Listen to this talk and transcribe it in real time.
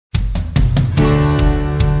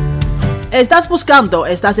¿Estás buscando,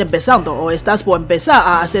 estás empezando o estás por empezar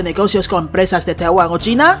a hacer negocios con empresas de Taiwán o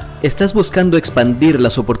China? ¿Estás buscando expandir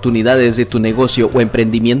las oportunidades de tu negocio o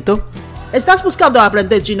emprendimiento? ¿Estás buscando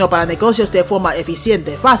aprender chino para negocios de forma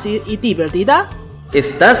eficiente, fácil y divertida?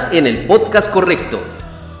 Estás en el podcast correcto.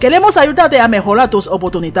 Queremos ayudarte a mejorar tus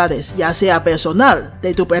oportunidades, ya sea personal,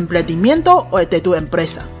 de tu emprendimiento o de tu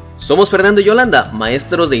empresa. Somos Fernando y Yolanda,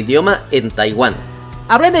 maestros de idioma en Taiwán.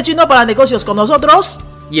 Aprende chino para negocios con nosotros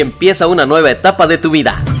y empieza una nueva etapa de tu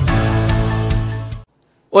vida.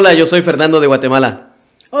 Hola, yo soy Fernando de Guatemala.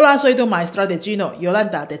 Hola, soy tu maestra de chino,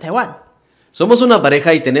 Yolanda de Taiwán. Somos una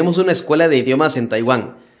pareja y tenemos una escuela de idiomas en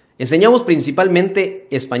Taiwán. Enseñamos principalmente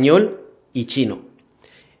español y chino.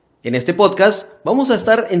 En este podcast vamos a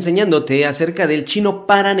estar enseñándote acerca del chino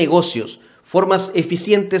para negocios, formas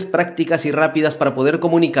eficientes, prácticas y rápidas para poder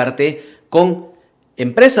comunicarte con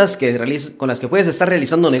empresas con las que puedes estar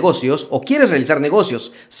realizando negocios o quieres realizar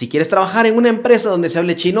negocios. Si quieres trabajar en una empresa donde se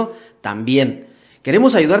hable chino, también.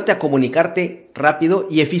 Queremos ayudarte a comunicarte rápido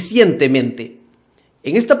y eficientemente.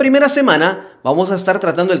 En esta primera semana vamos a estar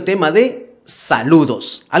tratando el tema de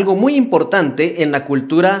saludos, algo muy importante en la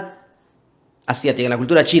cultura asiática, en la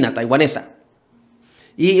cultura china, taiwanesa.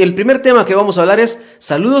 Y el primer tema que vamos a hablar es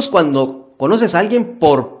saludos cuando conoces a alguien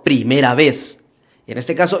por primera vez. En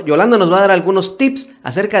este caso, Yolanda nos va a dar algunos tips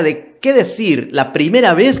acerca de qué decir la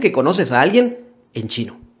primera vez que conoces a alguien en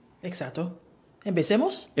chino. Exacto.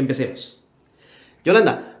 ¿Empecemos? Empecemos.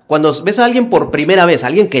 Yolanda, cuando ves a alguien por primera vez, a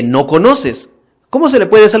alguien que no conoces, ¿cómo se le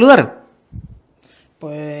puede saludar?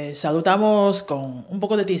 Pues saludamos con un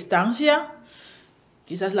poco de distancia,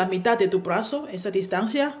 quizás la mitad de tu brazo, esa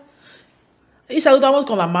distancia. Y saludamos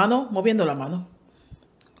con la mano, moviendo la mano.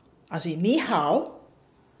 Así, ni hao.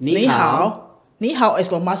 Ni hao. Ni hao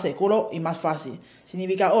es lo más seguro y más fácil.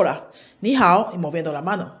 Significa hola. Ni hao y moviendo la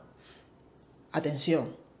mano. Atención.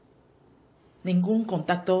 Ningún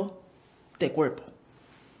contacto de cuerpo.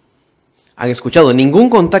 Han escuchado, ningún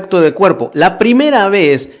contacto de cuerpo. La primera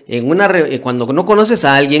vez cuando no conoces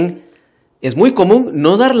a alguien, es muy común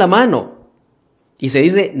no dar la mano. Y se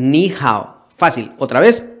dice ni hao. Fácil. Otra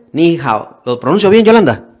vez, ni hao. ¿Lo pronuncio bien,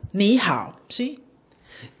 Yolanda? Ni hao, sí.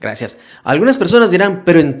 Gracias. Algunas personas dirán,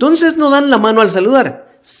 ¿pero entonces no dan la mano al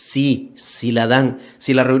saludar? Sí, sí la dan.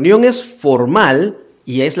 Si la reunión es formal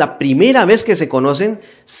y es la primera vez que se conocen,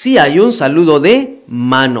 sí hay un saludo de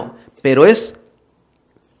mano, pero es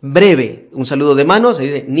breve. Un saludo de mano se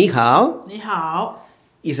dice ni hao,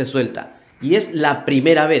 y se suelta. Y es la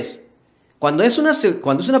primera vez. Cuando es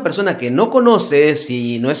una persona que no conoces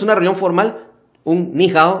y no es una reunión formal, un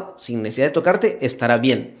ni hao, sin necesidad de tocarte, estará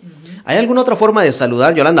bien. ¿Hay alguna otra forma de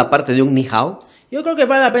saludar, Yolanda, aparte de un ni hao? Yo creo que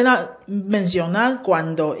vale la pena mencionar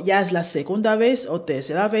cuando ya es la segunda vez o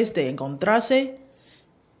tercera vez de encontrarse.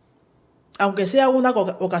 Aunque sea una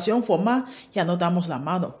ocasión formal, ya no damos la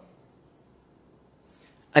mano.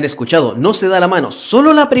 Han escuchado, no se da la mano,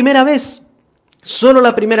 solo la primera vez. Solo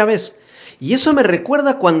la primera vez. Y eso me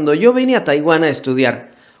recuerda cuando yo vine a Taiwán a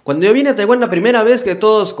estudiar. Cuando yo vine a Taiwán la primera vez que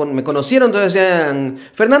todos me conocieron, todos decían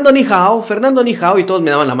Fernando ni hao, y todos me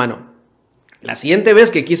daban la mano. La siguiente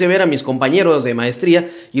vez que quise ver a mis compañeros de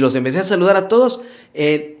maestría y los empecé a saludar a todos,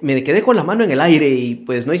 me quedé con la mano en el aire y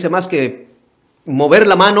pues no hice más que mover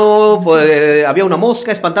la mano, pues, había una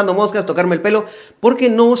mosca, espantando moscas, tocarme el pelo, porque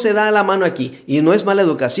no se da la mano aquí. Y no es mala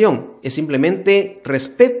educación, es simplemente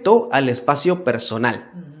respeto al espacio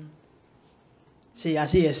personal. Sí,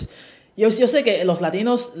 así es. Yo sé que los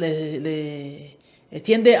latinos le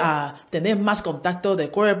tiende a tener más contacto de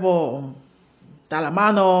cuerpo, dar la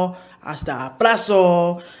mano, hasta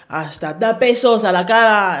abrazo, hasta dar besos a la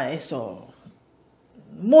cara. Eso,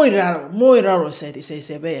 muy raro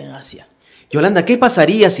se ve en Asia. Yolanda, ¿qué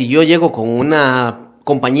pasaría si yo llego con una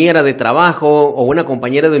compañera de trabajo o una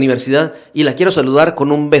compañera de universidad y la quiero saludar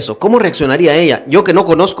con un beso? ¿Cómo reaccionaría ella? Yo que no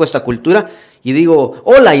conozco esta cultura y digo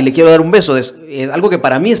hola y le quiero dar un beso, es algo que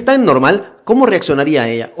para mí es tan normal. ¿Cómo reaccionaría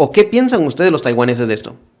ella? ¿O qué piensan ustedes los taiwaneses de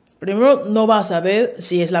esto? Primero, no va a saber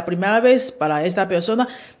si es la primera vez para esta persona,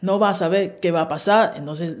 no va a saber qué va a pasar.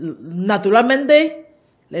 Entonces, naturalmente,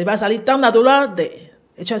 les va a salir tan natural de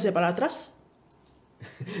echarse para atrás.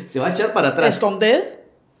 Se va a echar para atrás. Esconder,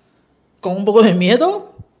 con un poco de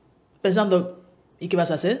miedo, pensando, ¿y qué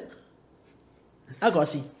vas a hacer? Algo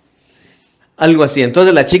así. Algo así.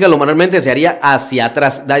 Entonces la chica normalmente se haría hacia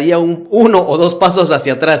atrás, daría uno o dos pasos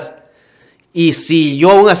hacia atrás. Y si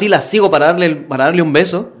yo aún así la sigo para darle un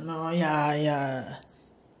beso... No, ya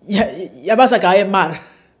vas a caer mal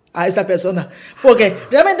a esta persona. Porque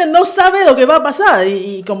realmente no sabe lo que va a pasar.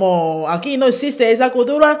 Y como aquí no existe esa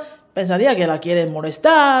cultura, pensaría que la quiere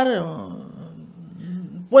molestar.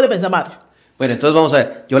 Puede pensar mal. Bueno, entonces vamos a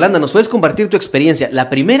ver. Yolanda, ¿nos puedes compartir tu experiencia?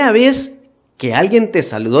 La primera vez que alguien te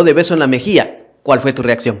saludó de beso en la mejilla, ¿cuál fue tu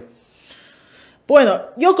reacción? Bueno,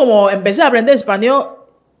 yo como empecé a aprender español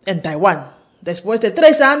en Taiwán. Después de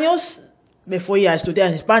 3 años me fui a estudiar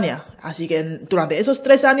en España. Así que durante esos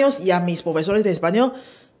 3 años ya mis profesores de español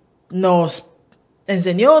nos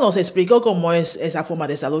explicó cómo es esa forma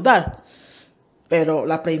de saludar. Pero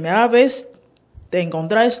la primera vez de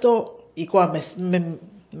encontrar esto, igual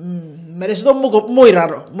me resultó muy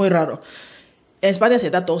raro, muy raro. En España se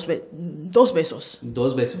da 2 besos.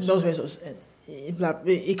 2 besos. 2 besos.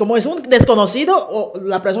 Y como es un desconocido, o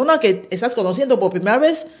la persona que estás conociendo por primera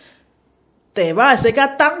vez te va a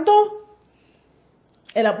acercar tanto,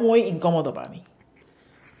 era muy incómodo para mí.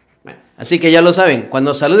 Así que ya lo saben,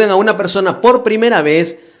 cuando saluden a una persona por primera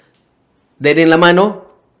vez, denle la mano,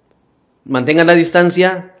 mantengan la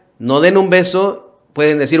distancia, no den un beso,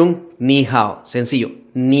 pueden decir un ni hao, sencillo,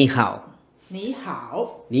 ni hao. Ni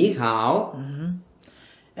hao. Ni hao.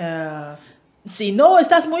 Si no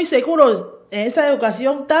estás muy seguro en esta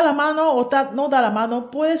ocasión, da la mano o no da la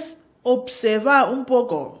mano, puedes observar un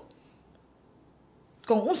poco.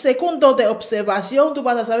 Con un segundo de observación, tú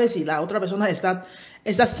vas a saber si la otra persona está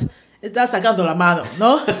sacando la mano,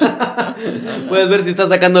 ¿no? Puedes ver si está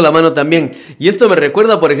sacando la mano también. Y esto me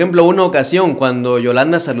recuerda, por ejemplo, una ocasión cuando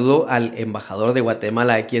Yolanda saludó al embajador de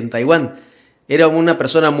Guatemala aquí en Taiwán. Era una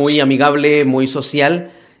persona muy amigable, muy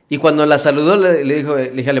social. Y cuando la saludó, le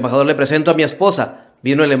dije al embajador, le presento a mi esposa.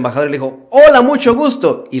 Vino el embajador y le dijo, hola, mucho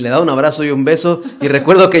gusto. Y le da un abrazo y un beso. Y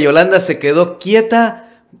recuerdo que Yolanda se quedó quieta,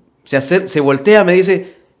 se voltea, me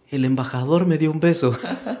dice, el embajador me dio un beso.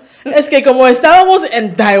 Es que como estábamos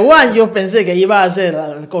en Taiwán, yo pensé que iba a ser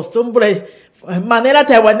la costumbre, manera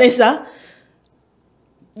taiwanesa.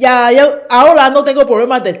 Ya ahora no tengo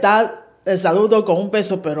problemas de dar el saludo con un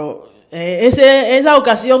beso, pero esa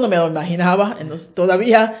ocasión no me lo imaginaba. Entonces,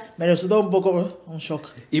 todavía me resultó un poco un shock.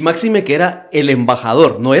 Y máxime que era el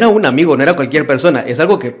embajador, no era un amigo, no era cualquier persona. Es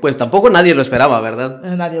algo que pues tampoco nadie lo esperaba, ¿verdad?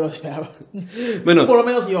 Nadie lo esperaba. Bueno, por lo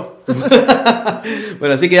menos yo.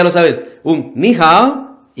 Bueno, así que ya lo sabes, un ni hao,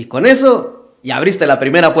 y con eso ya abriste la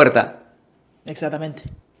primera puerta. Exactamente.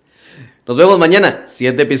 Nos vemos mañana,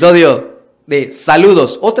 siguiente episodio de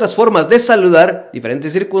saludos, otras formas de saludar,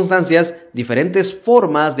 diferentes circunstancias, diferentes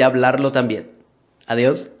formas de hablarlo también.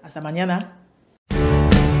 Adiós. Hasta mañana.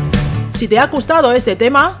 Si te ha gustado este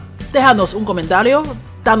tema, déjanos un comentario,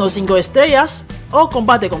 danos 5 estrellas o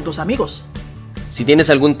comparte con tus amigos. Si tienes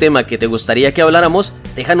algún tema que te gustaría que habláramos,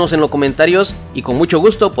 déjanos en los comentarios y con mucho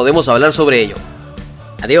gusto podemos hablar sobre ello.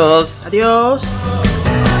 Adiós. Adiós.